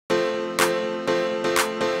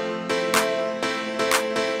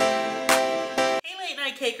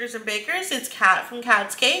cakers and bakers. It's Kat from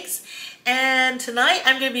Kat's Cakes, and tonight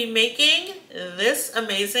I'm going to be making this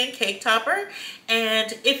amazing cake topper,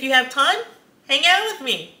 and if you have time, hang out with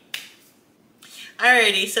me.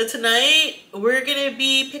 Alrighty, so tonight we're going to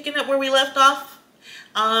be picking up where we left off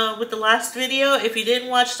with the last video. If you didn't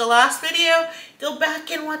watch the last video, go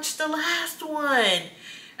back and watch the last one.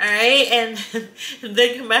 Alright, and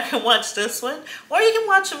then come back and watch this one. Or you can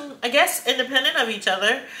watch them, I guess, independent of each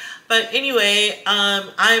other. But anyway,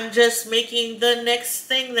 I'm just making the next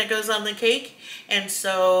thing that goes on the cake. And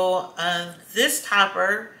so this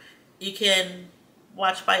topper, you can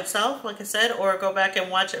watch by itself, like I said, or go back and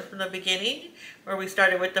watch it from the beginning, where we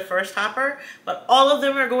started with the first topper. But all of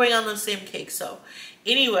them are going on the same cake. So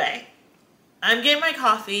anyway, I'm getting my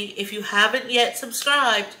coffee. If you haven't yet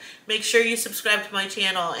subscribed, make sure you subscribe to my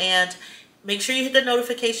channel and make sure you hit the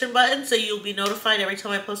notification button so you'll be notified every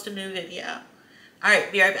time I post a new video.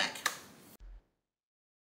 Alright, be right back.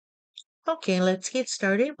 Okay, let's get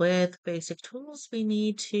started with basic tools. We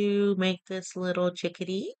need to make this little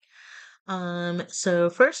chickadee.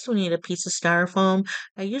 So first we need a piece of styrofoam.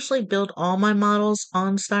 I usually build all my models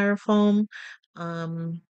on styrofoam.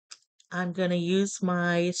 I'm gonna use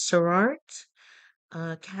my Cerart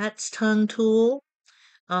cat's tongue tool.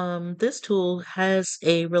 This tool has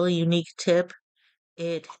a really unique tip.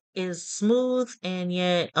 It is smooth and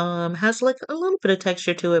yet has like a little bit of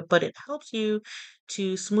texture to it, but it helps you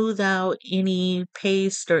to smooth out any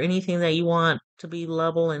paste or anything that you want to be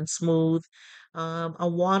level and smooth. A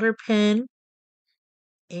water pen,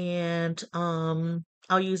 and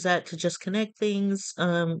I'll use that to just connect things.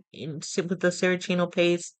 With the Saracino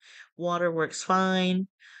paste, water works fine.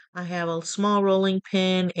 I have a small rolling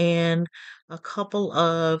pin and a couple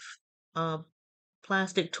of uh,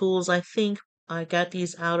 plastic tools. I think I got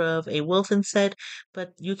these out of a Wilson set,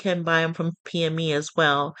 but you can buy them from PME as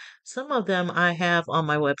well. Some of them I have on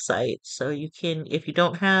my website, so you can, if you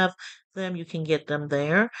don't have them, you can get them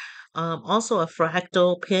there. Also a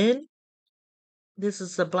fractal pen. This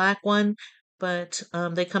is the black one, but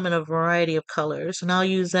they come in a variety of colors, and I'll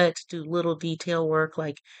use that to do little detail work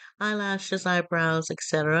like eyelashes, eyebrows,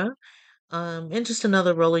 etc. And just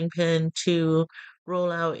another rolling pin to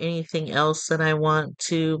roll out anything else that I want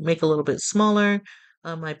to make a little bit smaller.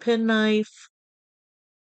 My penknife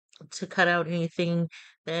to cut out anything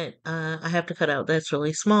that I have to cut out that's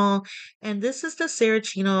really small. And this is the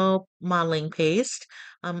Saracino modeling paste.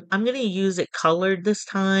 I'm going to use it colored this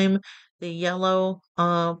time. The yellow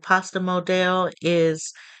pasta model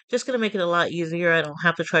is just going to make it a lot easier. I don't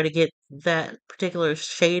have to try to get that particular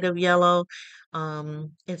shade of yellow.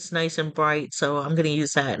 It's nice and bright, so I'm going to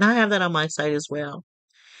use that. And I have that on my site as well.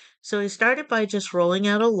 So I started by just rolling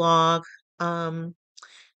out a log. Um,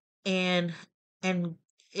 and and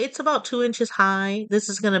it's about 2 inches high. This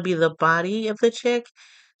is going to be the body of the chick.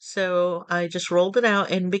 So I just rolled it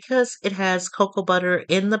out, and because it has cocoa butter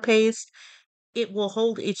in the paste, it will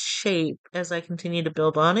hold its shape as I continue to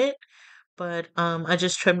build on it. But I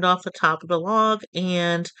just trimmed off the top of the log,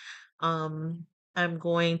 and um, I'm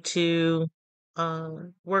going to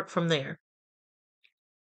work from there.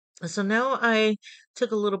 So now I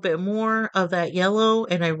took a little bit more of that yellow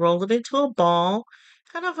and I rolled it into a ball,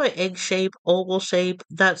 kind of an egg shape, oval shape.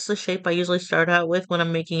 That's the shape I usually start out with when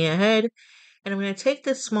I'm making a head. And I'm going to take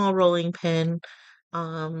this small rolling pin,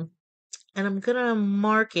 um, and I'm going to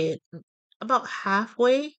mark it about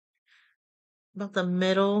halfway, about the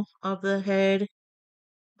middle of the head.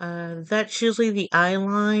 That's usually the eye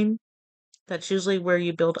line. That's usually where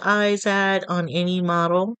you build eyes at on any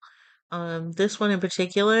model. This one in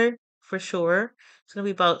particular, for sure, it's gonna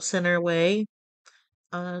be about center away.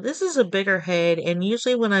 This is a bigger head, and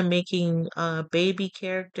usually when I'm making baby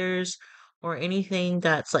characters or anything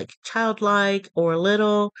that's like childlike or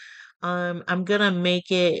little, I'm gonna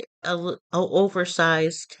make it a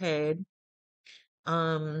oversized head.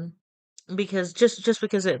 Um, because just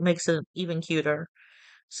because it makes it even cuter.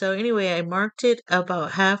 So anyway, I marked it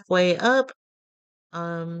about halfway up.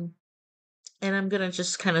 Um, and I'm gonna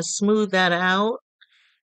just kind of smooth that out.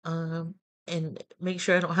 Um, and make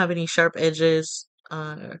sure I don't have any sharp edges.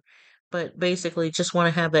 But basically just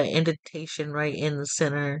want to have that indentation right in the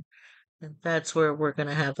center. And that's where we're going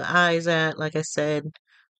to have the eyes at, like I said.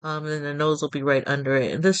 And then the nose will be right under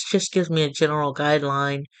it. And this just gives me a general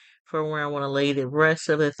guideline for where I want to lay the rest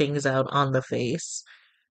of the things out on the face.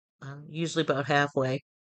 Usually about halfway.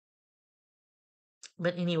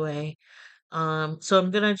 But anyway, so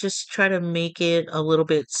I'm gonna just try to make it a little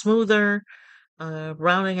bit smoother,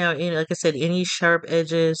 rounding out any, like I said, any sharp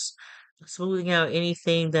edges, smoothing out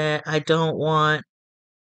anything that I don't want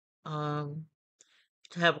um,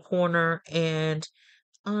 to have a corner, and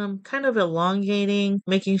kind of elongating,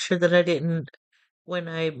 making sure that I didn't, when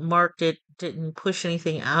I marked it, didn't push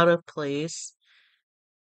anything out of place.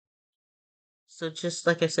 So just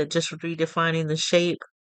like I said, just redefining the shape.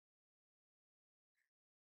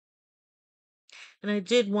 And I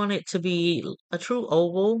did want it to be a true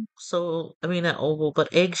oval. So, I mean, not oval,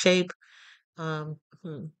 but egg shape.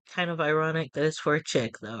 Kind of ironic that it's for a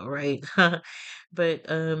chick though, right? But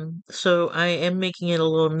so I am making it a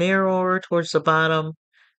little narrower towards the bottom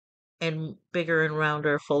and bigger and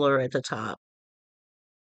rounder, fuller at the top.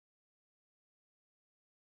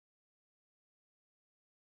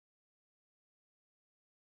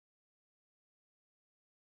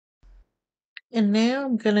 And now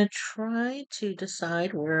I'm gonna try to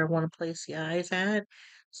decide where I want to place the eyes at.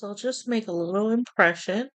 So I'll just make a little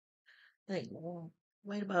impression, like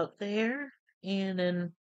right about there, and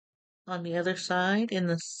then on the other side in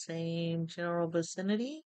the same general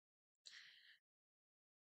vicinity.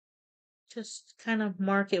 Just kind of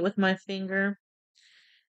mark it with my finger,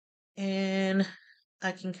 and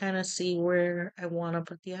I can kind of see where I want to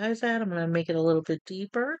put the eyes at. I'm going to make it a little bit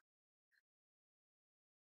deeper.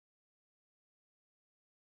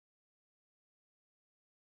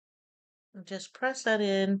 And just press that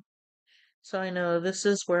in so I know this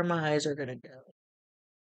is where my eyes are going to go.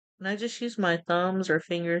 And I just use my thumbs or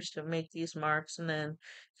fingers to make these marks and then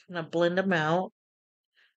kind of blend them out.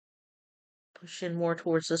 Push in more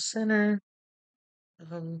towards the center.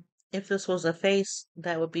 If this was a face,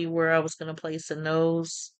 that would be where I was going to place the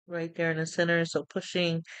nose right there in the center. So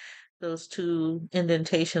pushing those two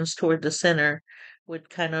indentations toward the center would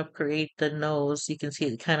kind of create the nose. You can see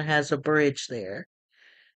it kind of has a bridge there.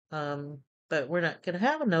 But we're not going to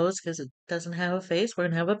have a nose because it doesn't have a face. We're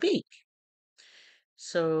going to have a beak.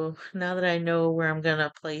 So now that I know where I'm going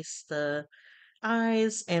to place the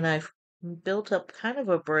eyes and I've built up kind of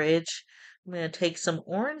a bridge, I'm going to take some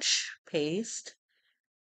orange paste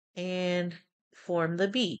and form the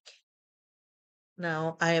beak.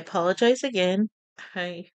 Now, I apologize again.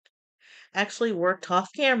 I actually worked off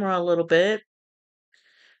camera a little bit.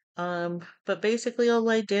 But basically all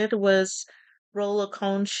I did was roll a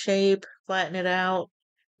cone shape, flatten it out,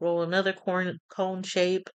 roll another cone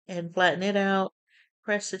shape and flatten it out,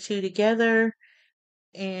 press the two together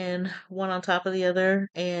and one on top of the other,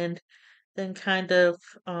 and then kind of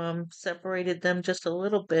separated them just a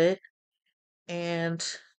little bit and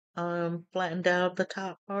flattened out the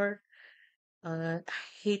top part. I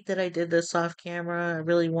hate that I did this off camera. I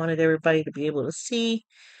really wanted everybody to be able to see.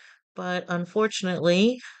 But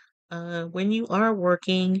unfortunately, when you are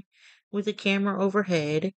working with a camera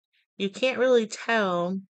overhead, you can't really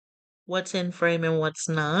tell what's in frame and what's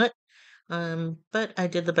not. But I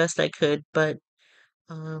did the best I could. But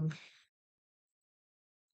um,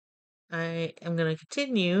 I am going to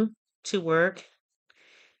continue to work,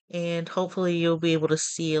 and hopefully, you'll be able to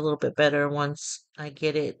see a little bit better once I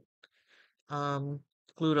get it um,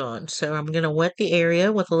 glued on. So I'm going to wet the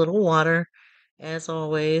area with a little water, as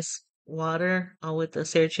always. Water with the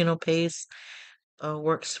Saracino paste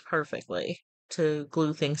works perfectly to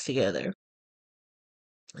glue things together.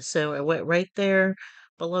 So I went right there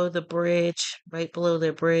below the bridge, right below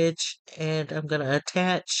the bridge, and I'm going to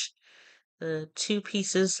attach the two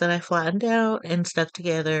pieces that I flattened out and stuck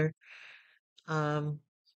together. Um,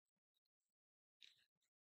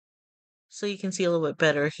 so you can see a little bit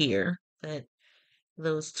better here that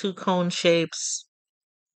those two cone shapes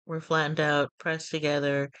were flattened out, pressed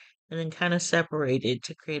together, and then kind of separated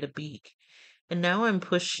to create a beak. And now I'm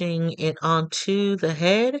pushing it onto the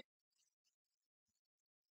head.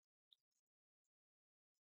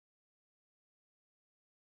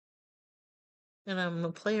 And I'm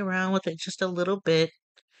gonna play around with it just a little bit,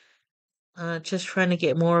 just trying to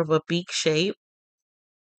get more of a beak shape,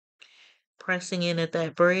 pressing in at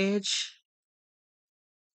that bridge.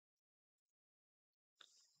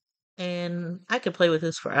 And I could play with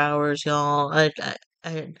this for hours, y'all. I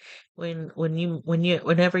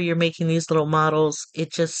whenever you're making these little models,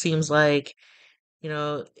 it just seems like, you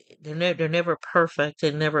know, they're never perfect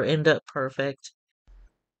and never end up perfect.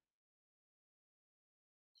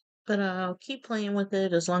 But I'll keep playing with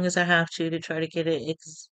it as long as I have to try to get it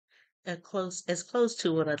as close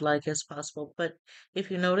to what I'd like as possible. But if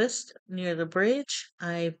you noticed near the bridge,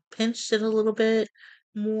 I pinched it a little bit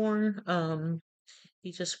more.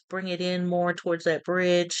 You just bring it in more towards that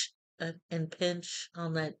bridge and pinch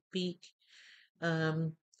on that beak.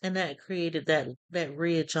 And that created that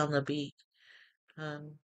ridge on the beak.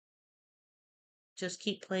 Um, just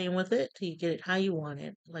keep playing with it till you get it how you want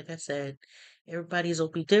it. Like I said, everybody's will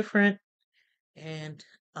be different, and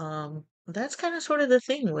that's kind of sort of the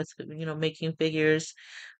thing with, making figures.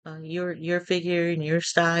 Your figure and your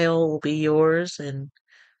style will be yours, and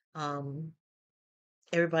um,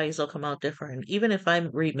 everybody's will come out different. Even if I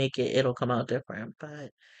remake it, it'll come out different.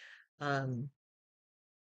 But um,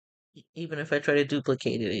 even if I try to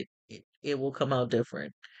duplicate it, it will come out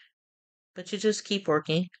different. But you just keep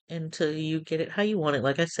working until you get it how you want it,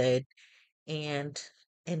 like I said, and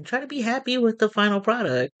try to be happy with the final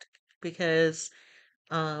product because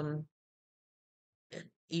um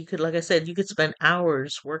you could, like I said, you could spend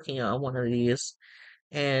hours working on one of these,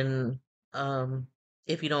 and um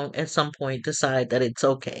if you don't at some point decide that it's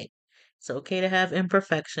okay to have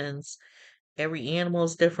imperfections. Every animal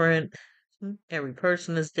is different, every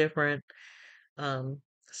person is different. um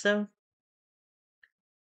so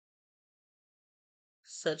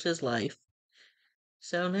such is life.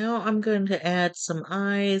 So now I'm going to add some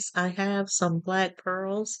eyes. I have some black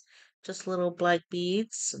pearls, just little black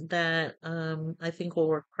beads that I think will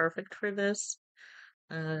work perfect for this.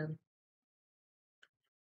 Let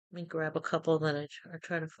me grab a couple that I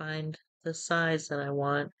try to find the size that I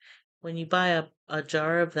want. When you buy a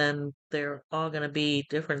jar of them, they're all going to be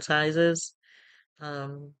different sizes.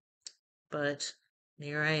 Um, but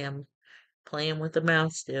here I am playing with the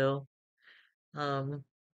mouth still. Um,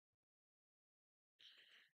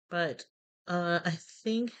 but I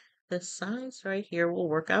think the size right here will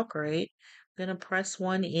work out great. I'm gonna press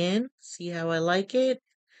one in, see how I like it,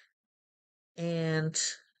 and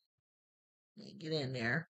get in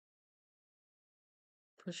there.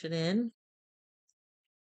 Push it in,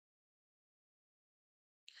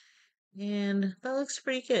 and that looks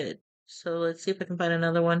pretty good. So let's see if I can find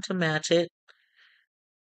another one to match it.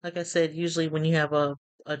 Like I said, usually when you have a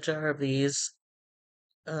jar of these,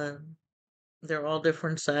 um, they're all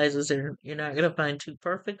different sizes, and you're not gonna find two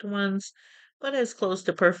perfect ones, but as close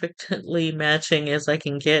to perfectly matching as I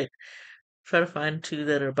can get. Try to find two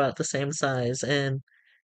that are about the same size, and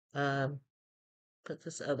um, put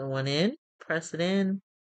this other one in, press it in.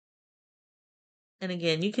 And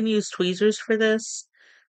again, you can use tweezers for this.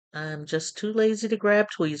 I'm just too lazy to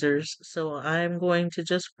grab tweezers, so I'm going to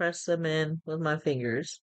just press them in with my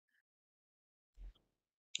fingers.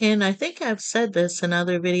 And I think I've said this in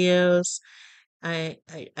other videos. I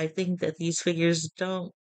think that these figures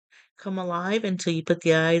don't come alive until you put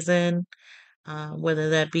the eyes in, whether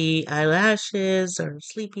that be eyelashes or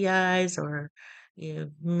sleepy eyes, or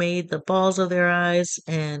you made the balls of their eyes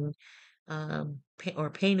and or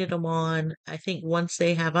painted them on. I think once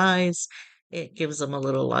they have eyes, it gives them a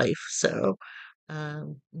little life. So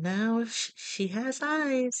now she has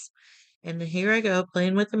eyes. And here I go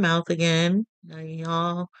playing with the mouth again.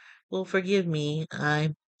 Y'all will forgive me.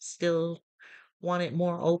 I still want it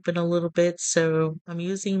more open a little bit, so I'm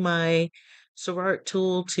using my Cerart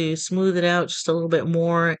tool to smooth it out just a little bit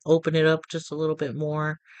more, open it up just a little bit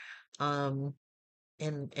more, um,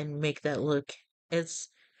 and make that look as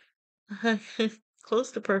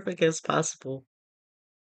close to perfect as possible.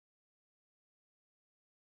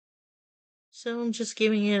 So I'm just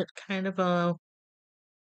giving it kind of a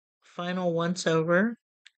final once over,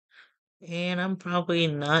 and I'm probably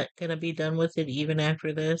not gonna be done with it even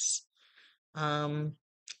after this. Um,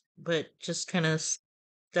 but just kind of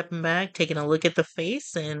stepping back, taking a look at the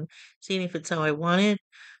face and seeing if it's how I want it.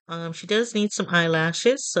 She does need some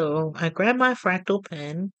eyelashes, so I grab my fractal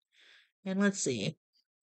pen and let's see.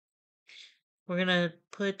 We're gonna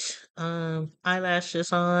put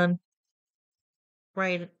eyelashes on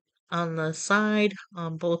right on the side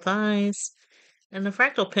on both eyes. And the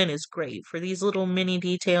fractal pen is great for these little mini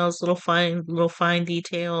details, little fine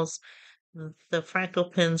details. The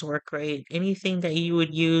fractal pens work great. Anything that you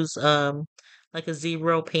would use like a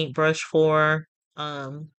zero paintbrush for,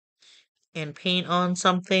 um and paint on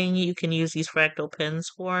something, you can use these fractal pens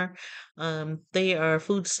for. They are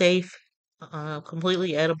food safe,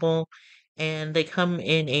 completely edible, and they come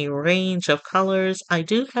in a range of colors. I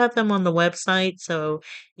do have them on the website, so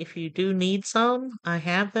if you do need some, I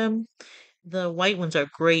have them. The white ones are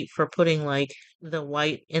great for putting like the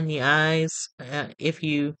white in the eyes. If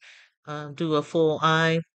you do a full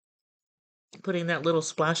eye, putting that little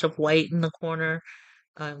splash of white in the corner,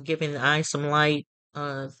 giving the eye some light.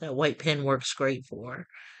 That white pen works great for.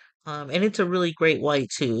 And it's a really great white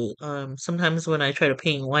too. Sometimes when I try to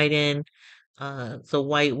paint white in, the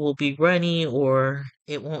white will be runny or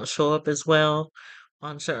it won't show up as well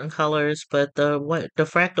on certain colors, but the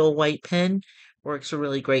fractal white pen works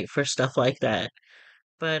really great for stuff like that.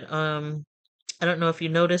 But I don't know if you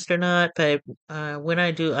noticed or not, but when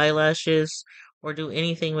I do eyelashes or do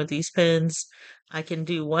anything with these pens, I can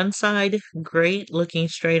do one side great looking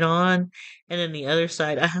straight on, and then the other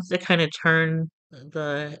side I have to kind of turn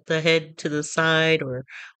the head to the side or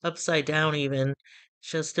upside down even,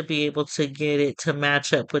 just to be able to get it to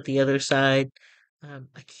match up with the other side.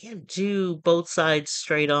 I can't do both sides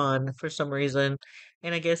straight on for some reason,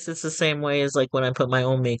 and I guess it's the same way as like when I put my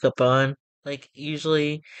own makeup on. Like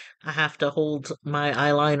usually I have to hold my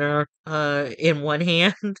eyeliner in one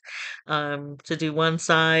hand to do one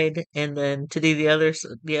side, and then to do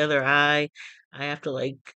the other eye I have to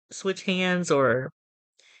like switch hands or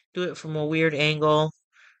do it from a weird angle.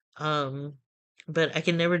 Um, but I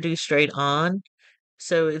can never do straight on.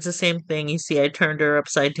 So it's the same thing. You see, I turned her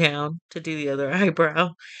upside down to do the other eyebrow.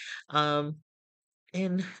 Um,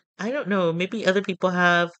 and I don't know, maybe other people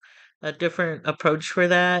have a different approach for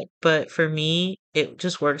that, but for me, it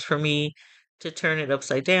just works for me to turn it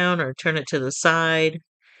upside down or turn it to the side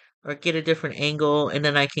or get a different angle, and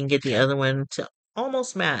then I can get the other one to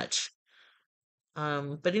almost match.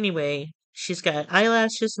 But anyway, she's got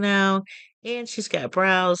eyelashes now and she's got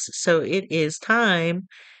brows, so it is time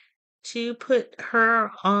to put her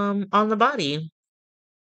on the body.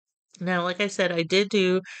 Now, like I said, I did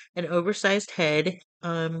do an oversized head.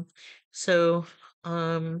 So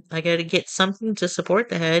I got to get something to support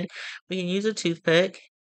the head. We can use a toothpick.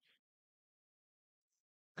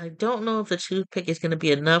 I don't know if the toothpick is going to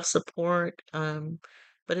be enough support. But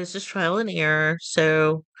it's just trial and error.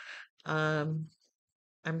 So um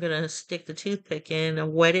I'm gonna stick the toothpick in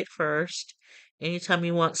and wet it first. Anytime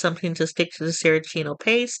you want something to stick to the Saracino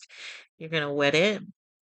paste, you're gonna wet it.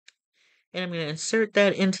 And I'm gonna insert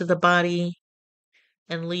that into the body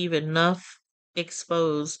and leave enough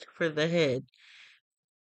exposed for the head.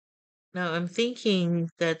 Now I'm thinking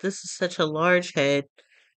that this is such a large head.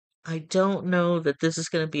 I don't know that this is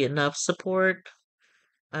gonna be enough support.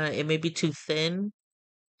 It may be too thin,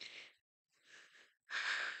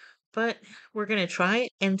 but we're gonna try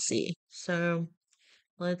it and see. So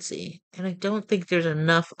let's see. And I don't think there's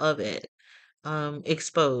enough of it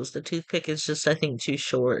exposed. The toothpick is just, I think, too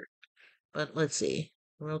short. But let's see.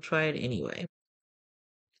 We'll try it anyway.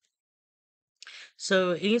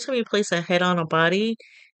 So anytime you place a head on a body,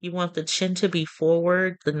 you want the chin to be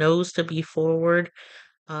forward, the nose to be forward.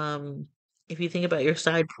 Um, if you think about your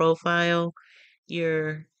side profile,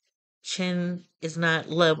 your chin is not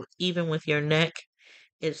level even with your neck.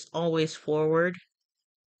 It's always forward.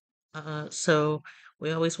 So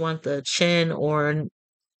we always want the chin or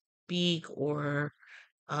beak or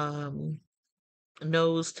um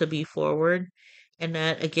nose to be forward. And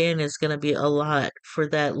that again is going to be a lot for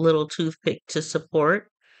that little toothpick to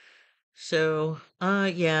support. So,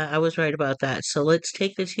 yeah, I was right about that. So let's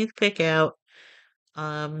take the toothpick out.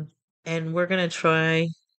 Um, and we're going to try,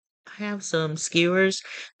 I have some skewers.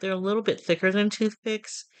 They're a little bit thicker than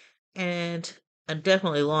toothpicks and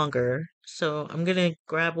definitely longer. So I'm going to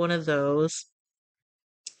grab one of those.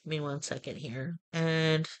 Give me one second here.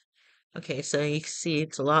 And okay, so you can see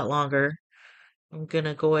it's a lot longer. I'm going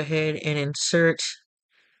to go ahead and insert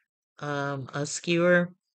a skewer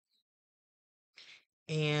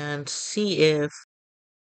and let's see if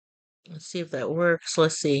that works.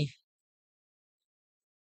 Let's see.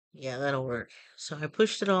 Yeah, that'll work. So I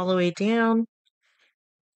pushed it all the way down,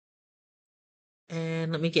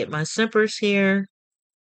 and let me get my snippers here,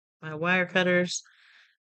 my wire cutters.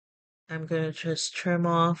 I'm gonna just trim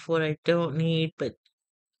off what I don't need, but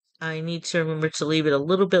I need to remember to leave it a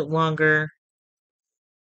little bit longer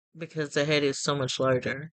because the head is so much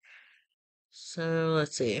larger. So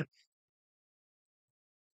let's see.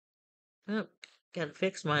 Oh, gotta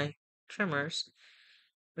fix my trimmers.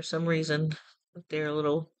 For some reason, they're a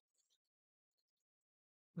little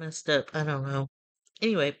messed up. I don't know.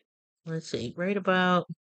 Anyway, let's see. Right about,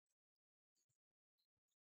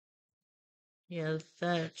 yeah,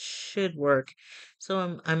 that should work.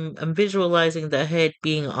 So I'm visualizing the head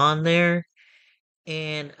being on there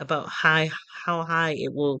and about how high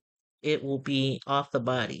it will be off the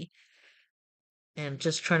body. And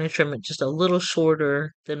just trying to trim it just a little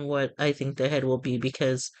shorter than what I think the head will be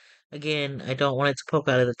because again, I don't want it to poke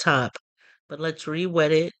out of the top. But let's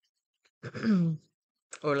re-wet it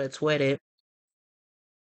or let's wet it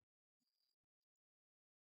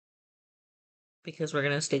because we're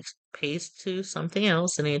gonna stick paste to something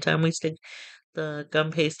else. And anytime we stick the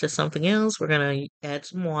gum paste to something else, we're gonna add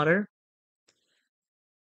some water.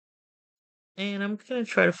 And I'm gonna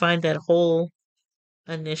try to find that hole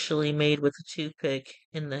initially made with the toothpick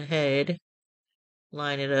in the head,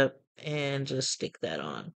 line it up, and just stick that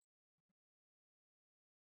on.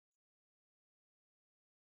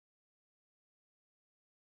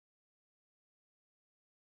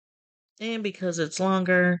 And because it's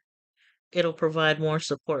longer, it'll provide more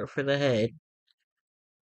support for the head.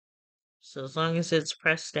 So as long as it's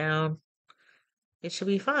pressed down, it should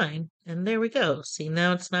be fine. And there we go. See,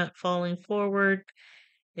 now it's not falling forward,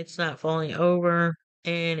 it's not falling over,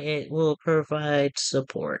 and it will provide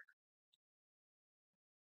support.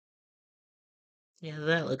 Yeah,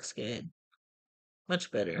 that looks good.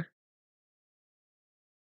 Much better.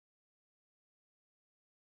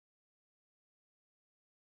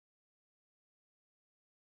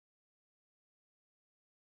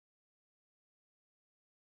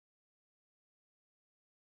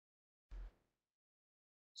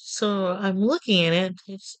 So I'm looking at it,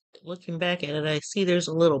 it's looking back at it, I see there's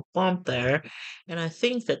a little bump there, and I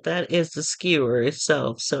think that that is the skewer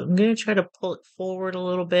itself. So I'm gonna try to pull it forward a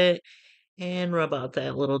little bit and rub out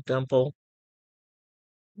that little dimple.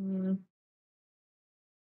 Mm,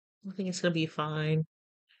 I think it's gonna be fine.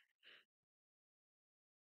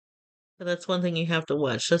 But that's one thing you have to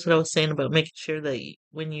watch. That's what I was saying about making sure that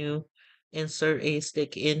when you insert a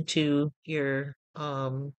stick into your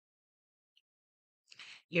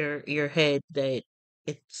head that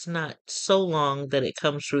it's not so long that it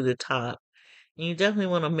comes through the top. And you definitely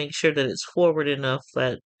want to make sure that it's forward enough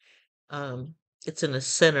that um it's in the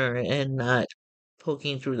center and not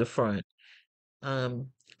poking through the front.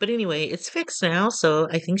 Um but anyway, it's fixed now, so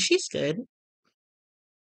I think she's good.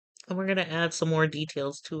 And we're gonna add some more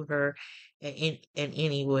details to her in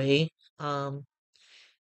any way. Um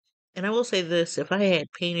And I will say this, if I had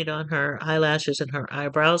painted on her eyelashes and her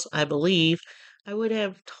eyebrows, I believe I would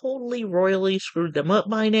have totally royally screwed them up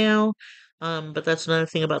by now. But that's another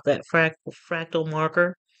thing about that fractal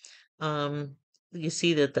marker. Um, you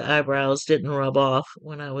see that the eyebrows didn't rub off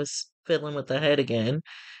when I was fiddling with the head again,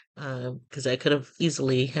 because that could have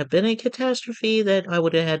easily have been a catastrophe that I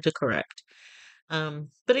would have had to correct. But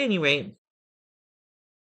at any rate,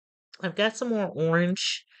 I've got some more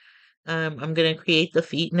orange. I'm gonna create the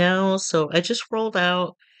feet now. So I just rolled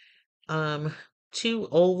out um, two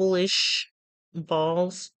ovalish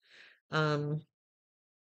balls, um,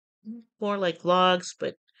 more like logs,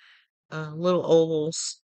 but little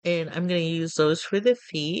ovals, and I'm gonna use those for the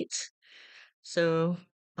feet. So,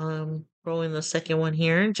 rolling the second one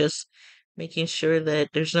here, just making sure that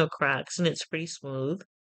there's no cracks and it's pretty smooth.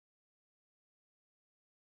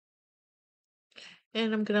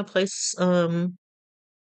 And I'm gonna place,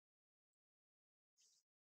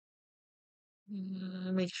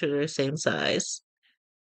 make sure they're the same size.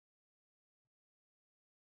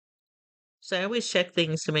 So I always check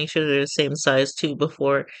things to make sure they're the same size too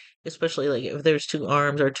before, especially like if there's two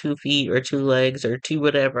arms or 2 feet or two legs or two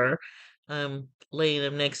whatever, laying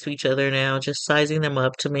them next to each other now, just sizing them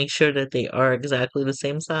up to make sure that they are exactly the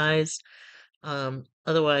same size.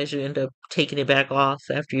 Otherwise you end up taking it back off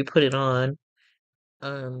after you put it on,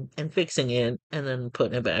 and fixing it and then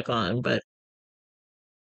putting it back on. But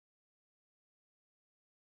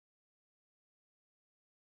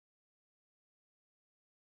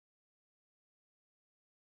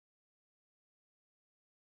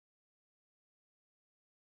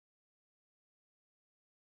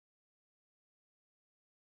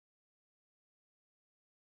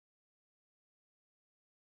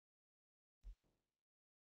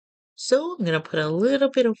so I'm gonna put a little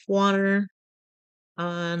bit of water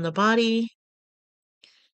on the body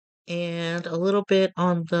and a little bit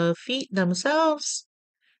on the feet themselves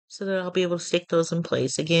so that I'll be able to stick those in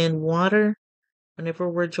place. Again, water whenever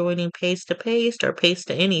we're joining paste to paste or paste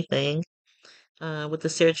to anything. With the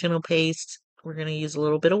Saracino paste, we're going to use a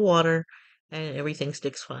little bit of water and everything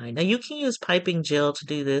sticks fine. Now you can use piping gel to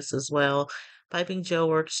do this as well. Piping gel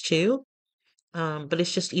works too, but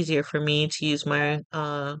it's just easier for me to use my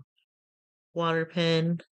water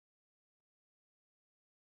pen,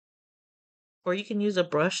 or you can use a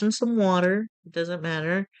brush and some water. It doesn't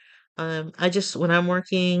matter. I just when I'm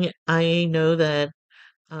working, I know that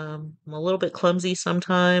I'm a little bit clumsy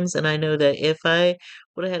sometimes, and I know that if I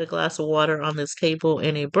would have had a glass of water on this table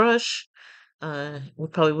and a brush, we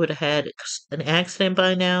probably would have had an accident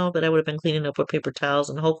by now that I would have been cleaning up with paper towels,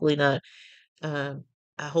 and hopefully not. Uh,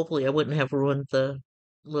 hopefully, I wouldn't have ruined the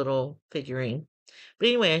little figurine. But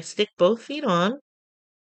anyway, I stick both feet on.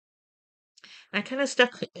 I kind of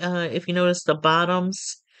stuck, if you notice, the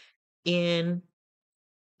bottoms in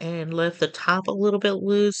and left the top a little bit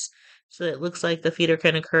loose, so it looks like the feet are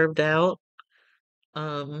kind of curved out.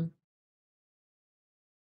 Um,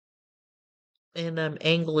 and I'm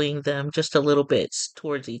angling them just a little bit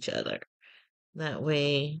towards each other. That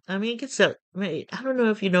way, I mean, it gets a, I don't know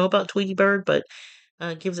if you know about Tweety Bird, but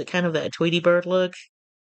it gives it kind of that Tweety Bird look.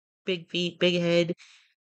 Big feet, big head,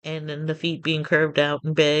 and then the feet being curved out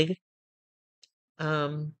and big.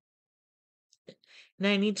 Um, and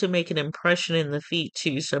I need to make an impression in the feet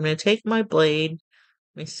too. So I'm going to take my blade,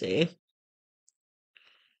 let me see,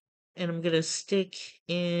 and I'm gonna stick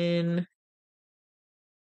in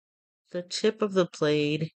the tip of the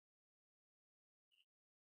blade,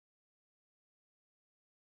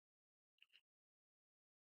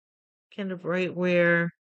 kind of right where,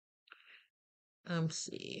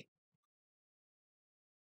 see,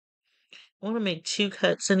 I want to make two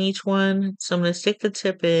cuts in each one. So I'm going to stick the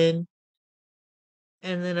tip in,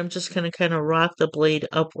 and then I'm just going to kind of rock the blade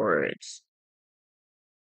upwards.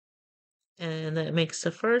 And that makes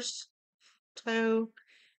the first toe,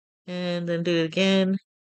 and then do it again.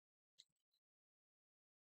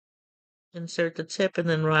 Insert the tip and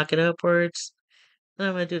then rock it upwards. And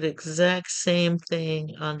I'm going to do the exact same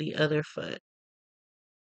thing on the other foot.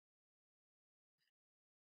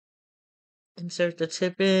 Insert the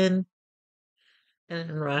tip in and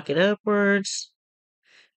then rock it upwards,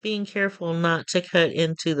 being careful not to cut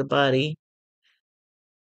into the body.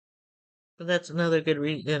 But that's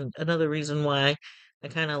another reason why I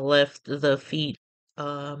kind of left the feet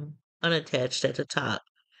unattached at the top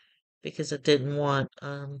because I didn't want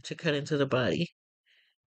to cut into the body.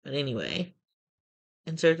 But anyway,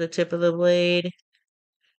 insert the tip of the blade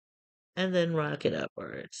and then rock it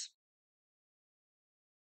upwards.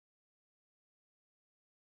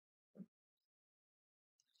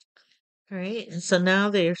 All right, and so now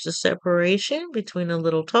there's a separation between the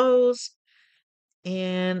little toes,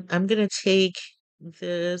 and I'm gonna take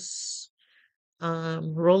this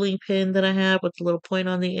rolling pin that I have with the little point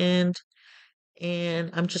on the end, and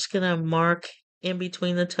I'm just gonna mark in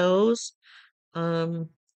between the toes.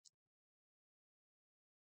 Um,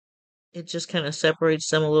 it just kind of separates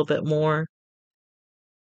them a little bit more.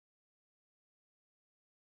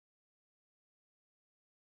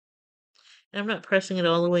 And I'm not pressing it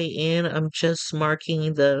all the way in. I'm just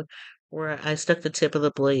marking the where I stuck the tip of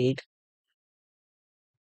the blade.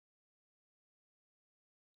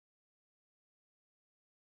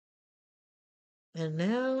 And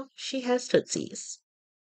now she has tootsies.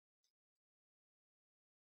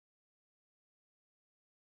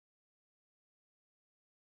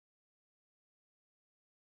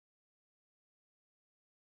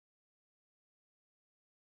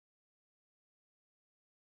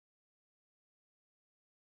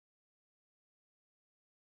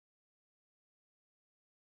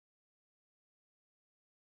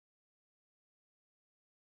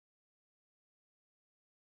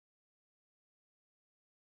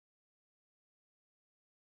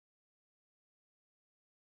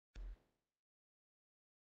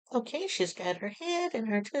 Okay, she's got her head and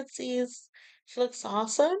her tootsies. She looks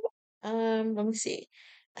awesome. Let me see.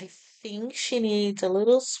 I think she needs a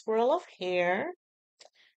little swirl of hair,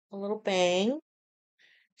 a little bang.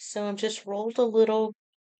 So I've just rolled a little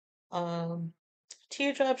um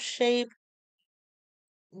teardrop shape,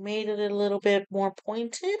 made it a little bit more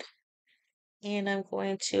pointed, and I'm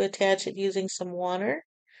going to attach it using some water.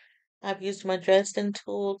 I've used my Dresden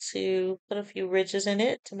tool to put a few ridges in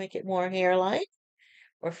it to make it more hair-like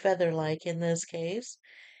or feather-like in this case.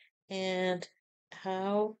 And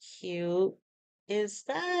how cute is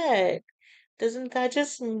that? Doesn't that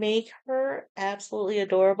just make her absolutely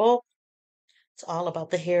adorable? It's all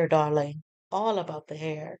about the hair, darling. All about the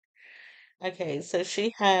hair. Okay, so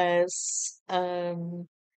she has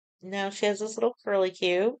now she has this little curly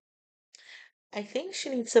cue. I think she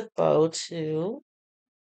needs a bow too.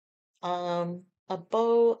 A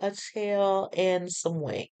bow, a tail, and some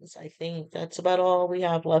wings. I think that's about all we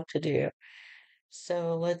have left to do.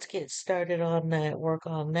 So let's get started on that, work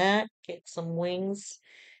on that, get some wings,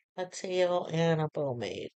 a tail, and a bow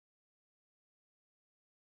made.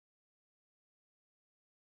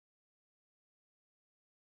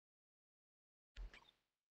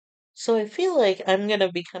 So I feel like I'm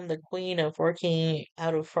gonna become the queen of working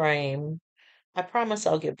out of frame. I promise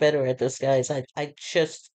I'll get better at this, guys. I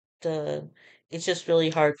just uh it's just really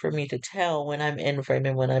hard for me to tell when I'm in frame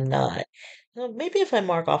and when I'm not. Maybe if I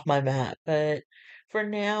mark off my map, but for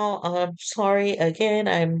now, sorry again,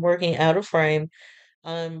 I'm working out of frame.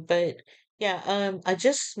 But yeah, I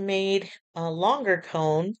just made a longer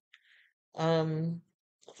cone, um,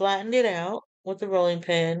 flattened it out with the rolling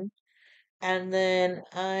pin, and then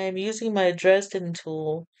I'm using my Dresden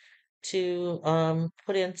tool to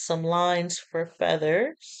put in some lines for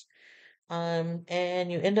feathers. And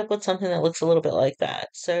you end up with something that looks a little bit like that.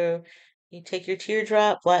 So you take your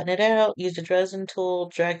teardrop, flatten it out, use the Dresden tool,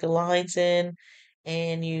 drag the lines in,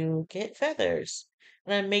 and you get feathers.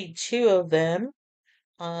 And I made two of them.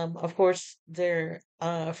 Of course, they're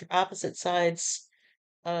for opposite sides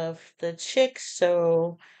of the chick,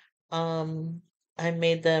 so um, I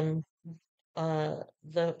made them I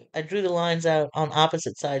drew the lines out on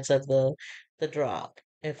opposite sides of the drop,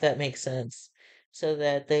 if that makes sense. so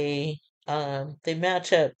that they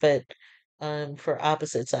match up, but for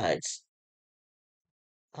opposite sides.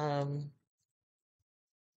 Um,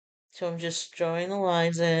 so I'm just drawing the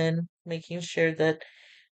lines in, making sure that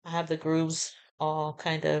I have the grooves all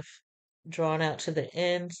kind of drawn out to the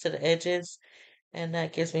ends, to the edges, and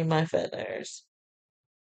that gives me my feathers.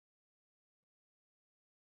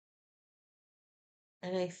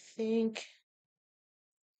 And I think,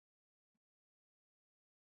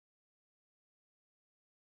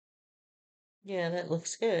 yeah, that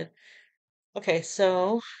looks good. Okay,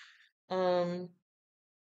 um,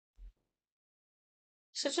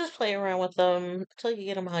 so just play around with them until you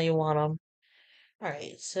get them how you want them. All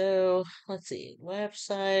right, so let's see, left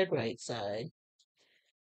side, right side.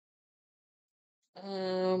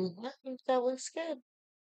 I think that looks good.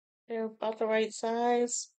 They're about the right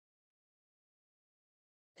size.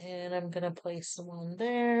 And I'm gonna place the one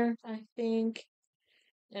there, I think,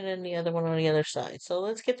 and then the other one on the other side. So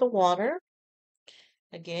let's get the water.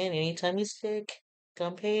 Again, anytime you stick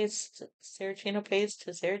gum paste, Saracino paste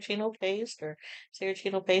to Saracino paste or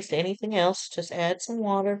Saracino paste to anything else, just add some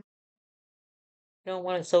water. You don't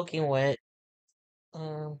want it soaking wet,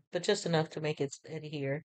 but just enough to make it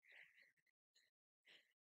adhere.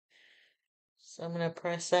 So I'm gonna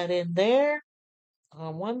press that in there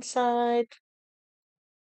on one side.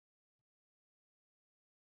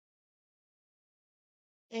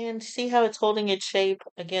 And see how it's holding its shape?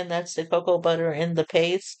 Again, that's the cocoa butter in the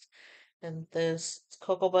paste. And this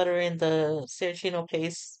cocoa butter in the Saracino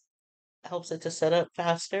paste helps it to set up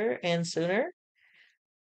faster and sooner.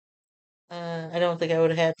 I don't think I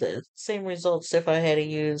would have had the same results if I had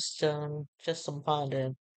used just some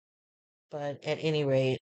fondant. But at any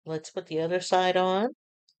rate, let's put the other side on.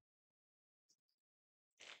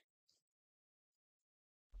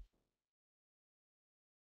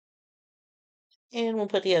 And we'll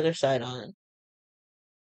put the other side on.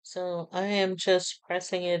 So I am just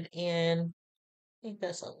pressing it in. I think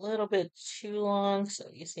that's a little bit too long. So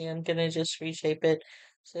you see, I'm gonna just reshape it.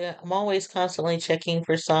 So yeah, I'm always constantly checking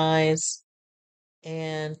for size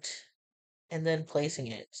and and then placing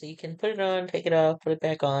it. So you can put it on, take it off, put it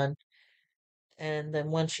back on, and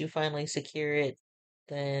then once you finally secure it,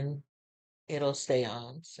 then it'll stay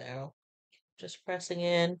on. So just pressing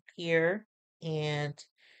in here, and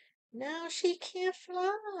now she can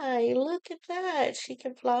fly. Look at that. She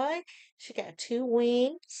can fly. She got two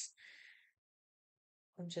wings.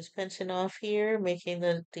 I'm just pinching off here, making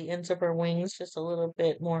the ends of her wings just a little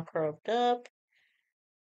bit more curved up,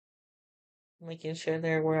 making sure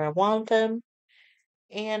they're where I want them,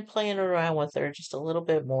 and playing around with her just a little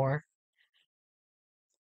bit more.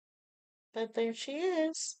 But there she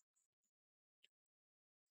is.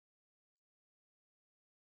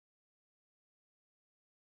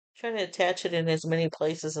 Trying to attach it in as many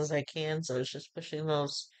places as I can, so it's just pushing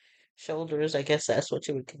those shoulders. I guess that's what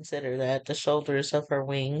you would consider that, the shoulders of her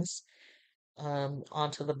wings,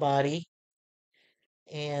 onto the body,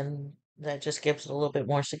 and that just gives it a little bit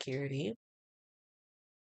more security.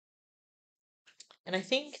 And I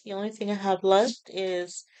think the only thing I have left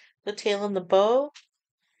is the tail and the bow.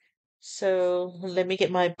 So let me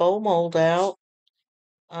get my bow mold out.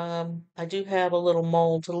 I do have a little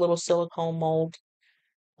mold, a little silicone mold.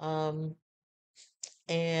 Um,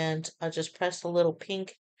 and I just press a little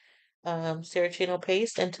pink Ceracino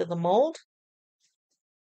paste into the mold.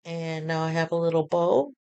 And now I have a little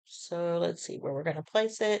bow. So let's see where we're going to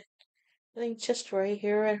place it. I think just right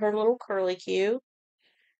here at her little curly Q.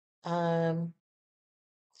 Um,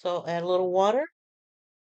 so I'll add a little water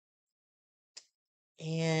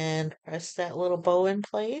and press that little bow in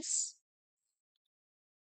place.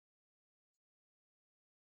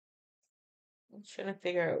 I'm trying to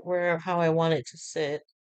figure out how I want it to sit.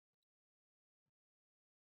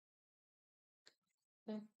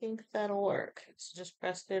 I think that'll work. It's just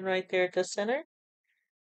pressed in right there at the center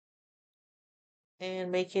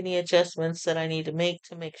and make any adjustments that I need to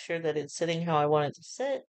make sure that it's sitting how I want it to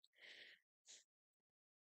sit.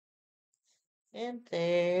 And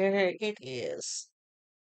there it is.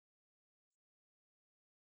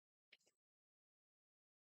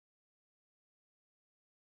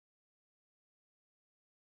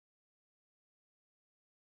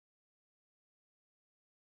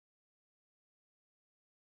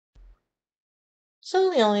 So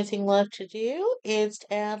the only thing left to do is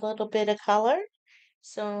to add a little bit of color.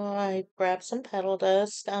 So I grabbed some petal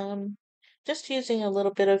dust, just using a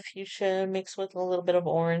little bit of fuchsia mixed with a little bit of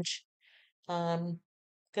orange. Um,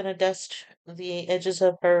 gonna dust the edges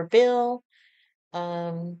of her bill.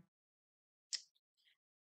 Um,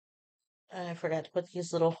 I forgot to put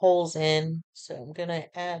these little holes in, so I'm gonna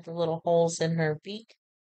add the little holes in her beak.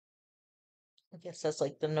 I guess that's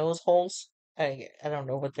like the nose holes. I don't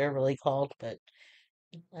know what they're really called, but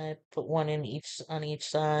I put one in each on each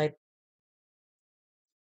side.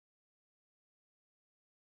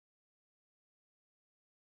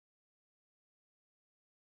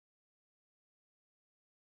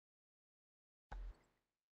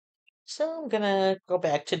 So I'm gonna go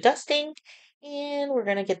back to dusting, and we're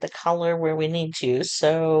gonna get the color where we need to.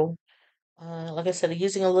 So, like I said,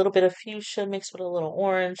 using a little bit of fuchsia mixed with a little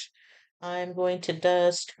orange, I'm going to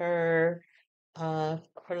dust her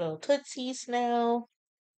little tootsies now,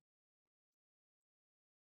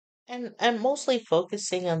 and I'm mostly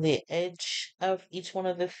focusing on the edge of each one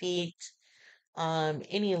of the feet.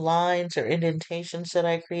 Any lines or indentations that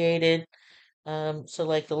I created. So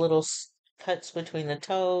like the little cuts between the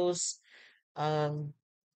toes, um,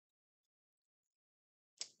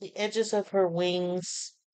 the edges of her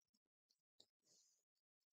wings.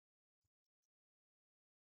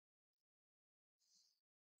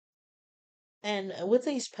 And with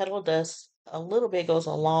these petal dusts, a little bit goes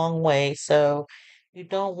a long way. So you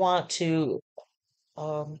don't want to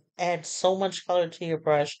add so much color to your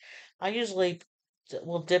brush. I usually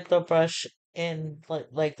will dip the brush in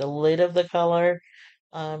like the lid of the color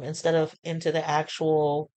instead of into the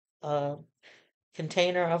actual uh,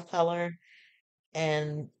 container of color.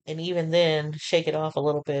 And even then shake it off a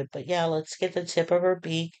little bit. But yeah, let's get the tip of her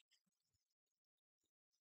beak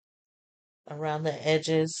around the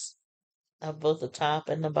edges of both the top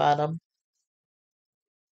and the bottom.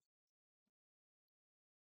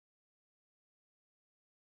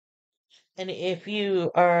 And if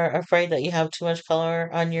you are afraid that you have too much color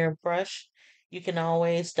on your brush, you can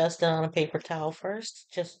always dust it on a paper towel first,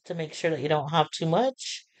 just to make sure that you don't have too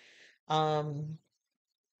much. Um,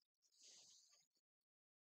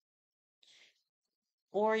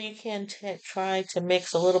 or you can try to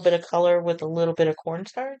mix a little bit of color with a little bit of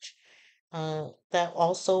cornstarch. That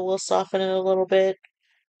also will soften it a little bit,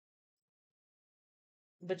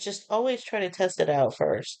 but just always try to test it out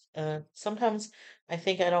first. Sometimes I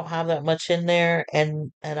think I don't have that much in there,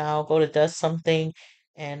 and I'll go to dust something,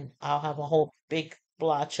 and I'll have a whole big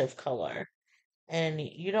blotch of color, and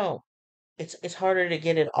you don't. It's harder to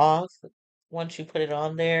get it off once you put it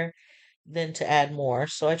on there than to add more.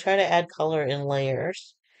 So I try to add color in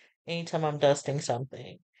layers anytime I'm dusting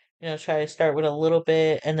something. Try to start with a little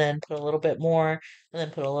bit and then put a little bit more and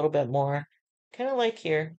then put a little bit more. Kind of like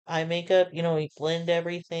here, eye makeup, you blend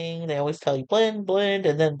everything. They always tell you blend, blend,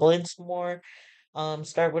 and then blend some more.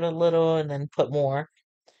 Start with a little and then put more.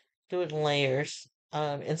 Do it in layers,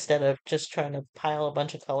 instead of just trying to pile a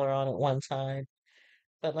bunch of color on at one time.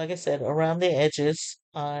 But like I said, around the edges,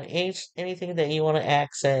 anything that you want to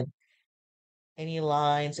accent, any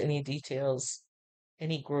lines, any details,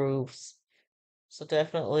 any grooves. So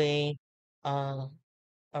definitely uh,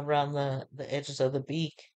 around the edges of the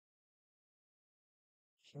beak,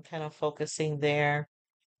 I'm kind of focusing there.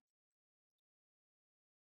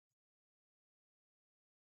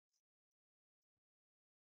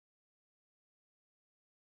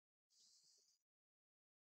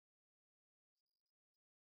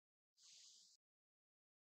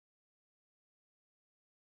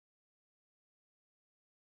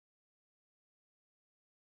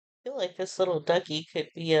 I feel like this little ducky could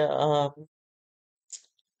be an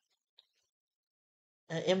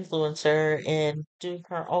influencer and do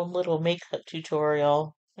her own little makeup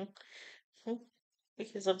tutorial.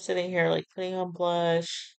 Because I'm sitting here like putting on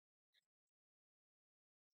blush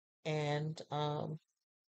and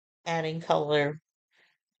adding color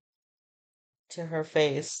to her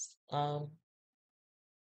face,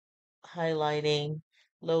 highlighting,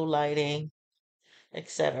 low lighting,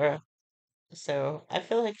 etc. So I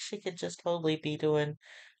feel like she could just totally be doing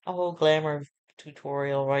a whole glamour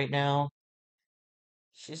tutorial right now.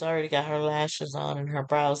 She's already got her lashes on and her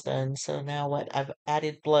brows done. So now what? I've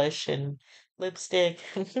added blush and lipstick.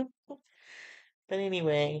 But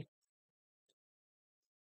anyway,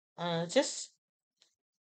 just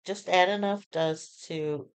add enough dust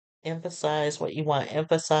to emphasize what you want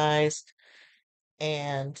emphasized,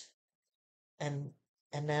 and and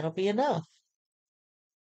and that'll be enough.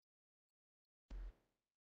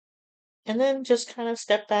 And then just kind of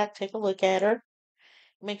step back, take a look at her,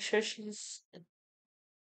 make sure she's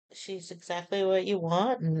exactly what you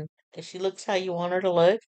want, and if she looks how you want her to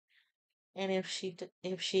look. And if she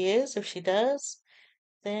does,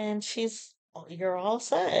 then you're all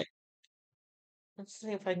set. Let's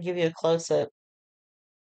see if I can give you a close up.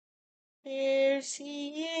 There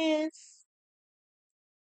she is.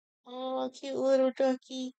 Oh, cute little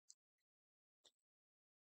ducky.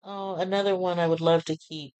 Oh, another one I would love to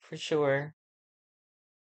keep for sure.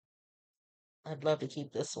 I'd love to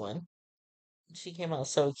keep this one. She came out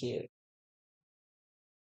so cute.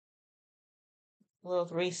 Little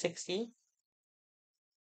 360.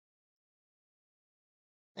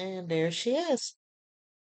 And there she is,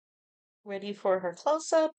 ready for her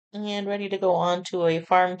close up and ready to go on to a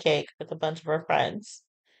farm cake with a bunch of her friends.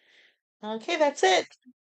 Okay, that's it.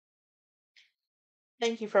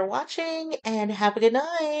 Thank you for watching and have a good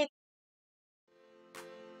night.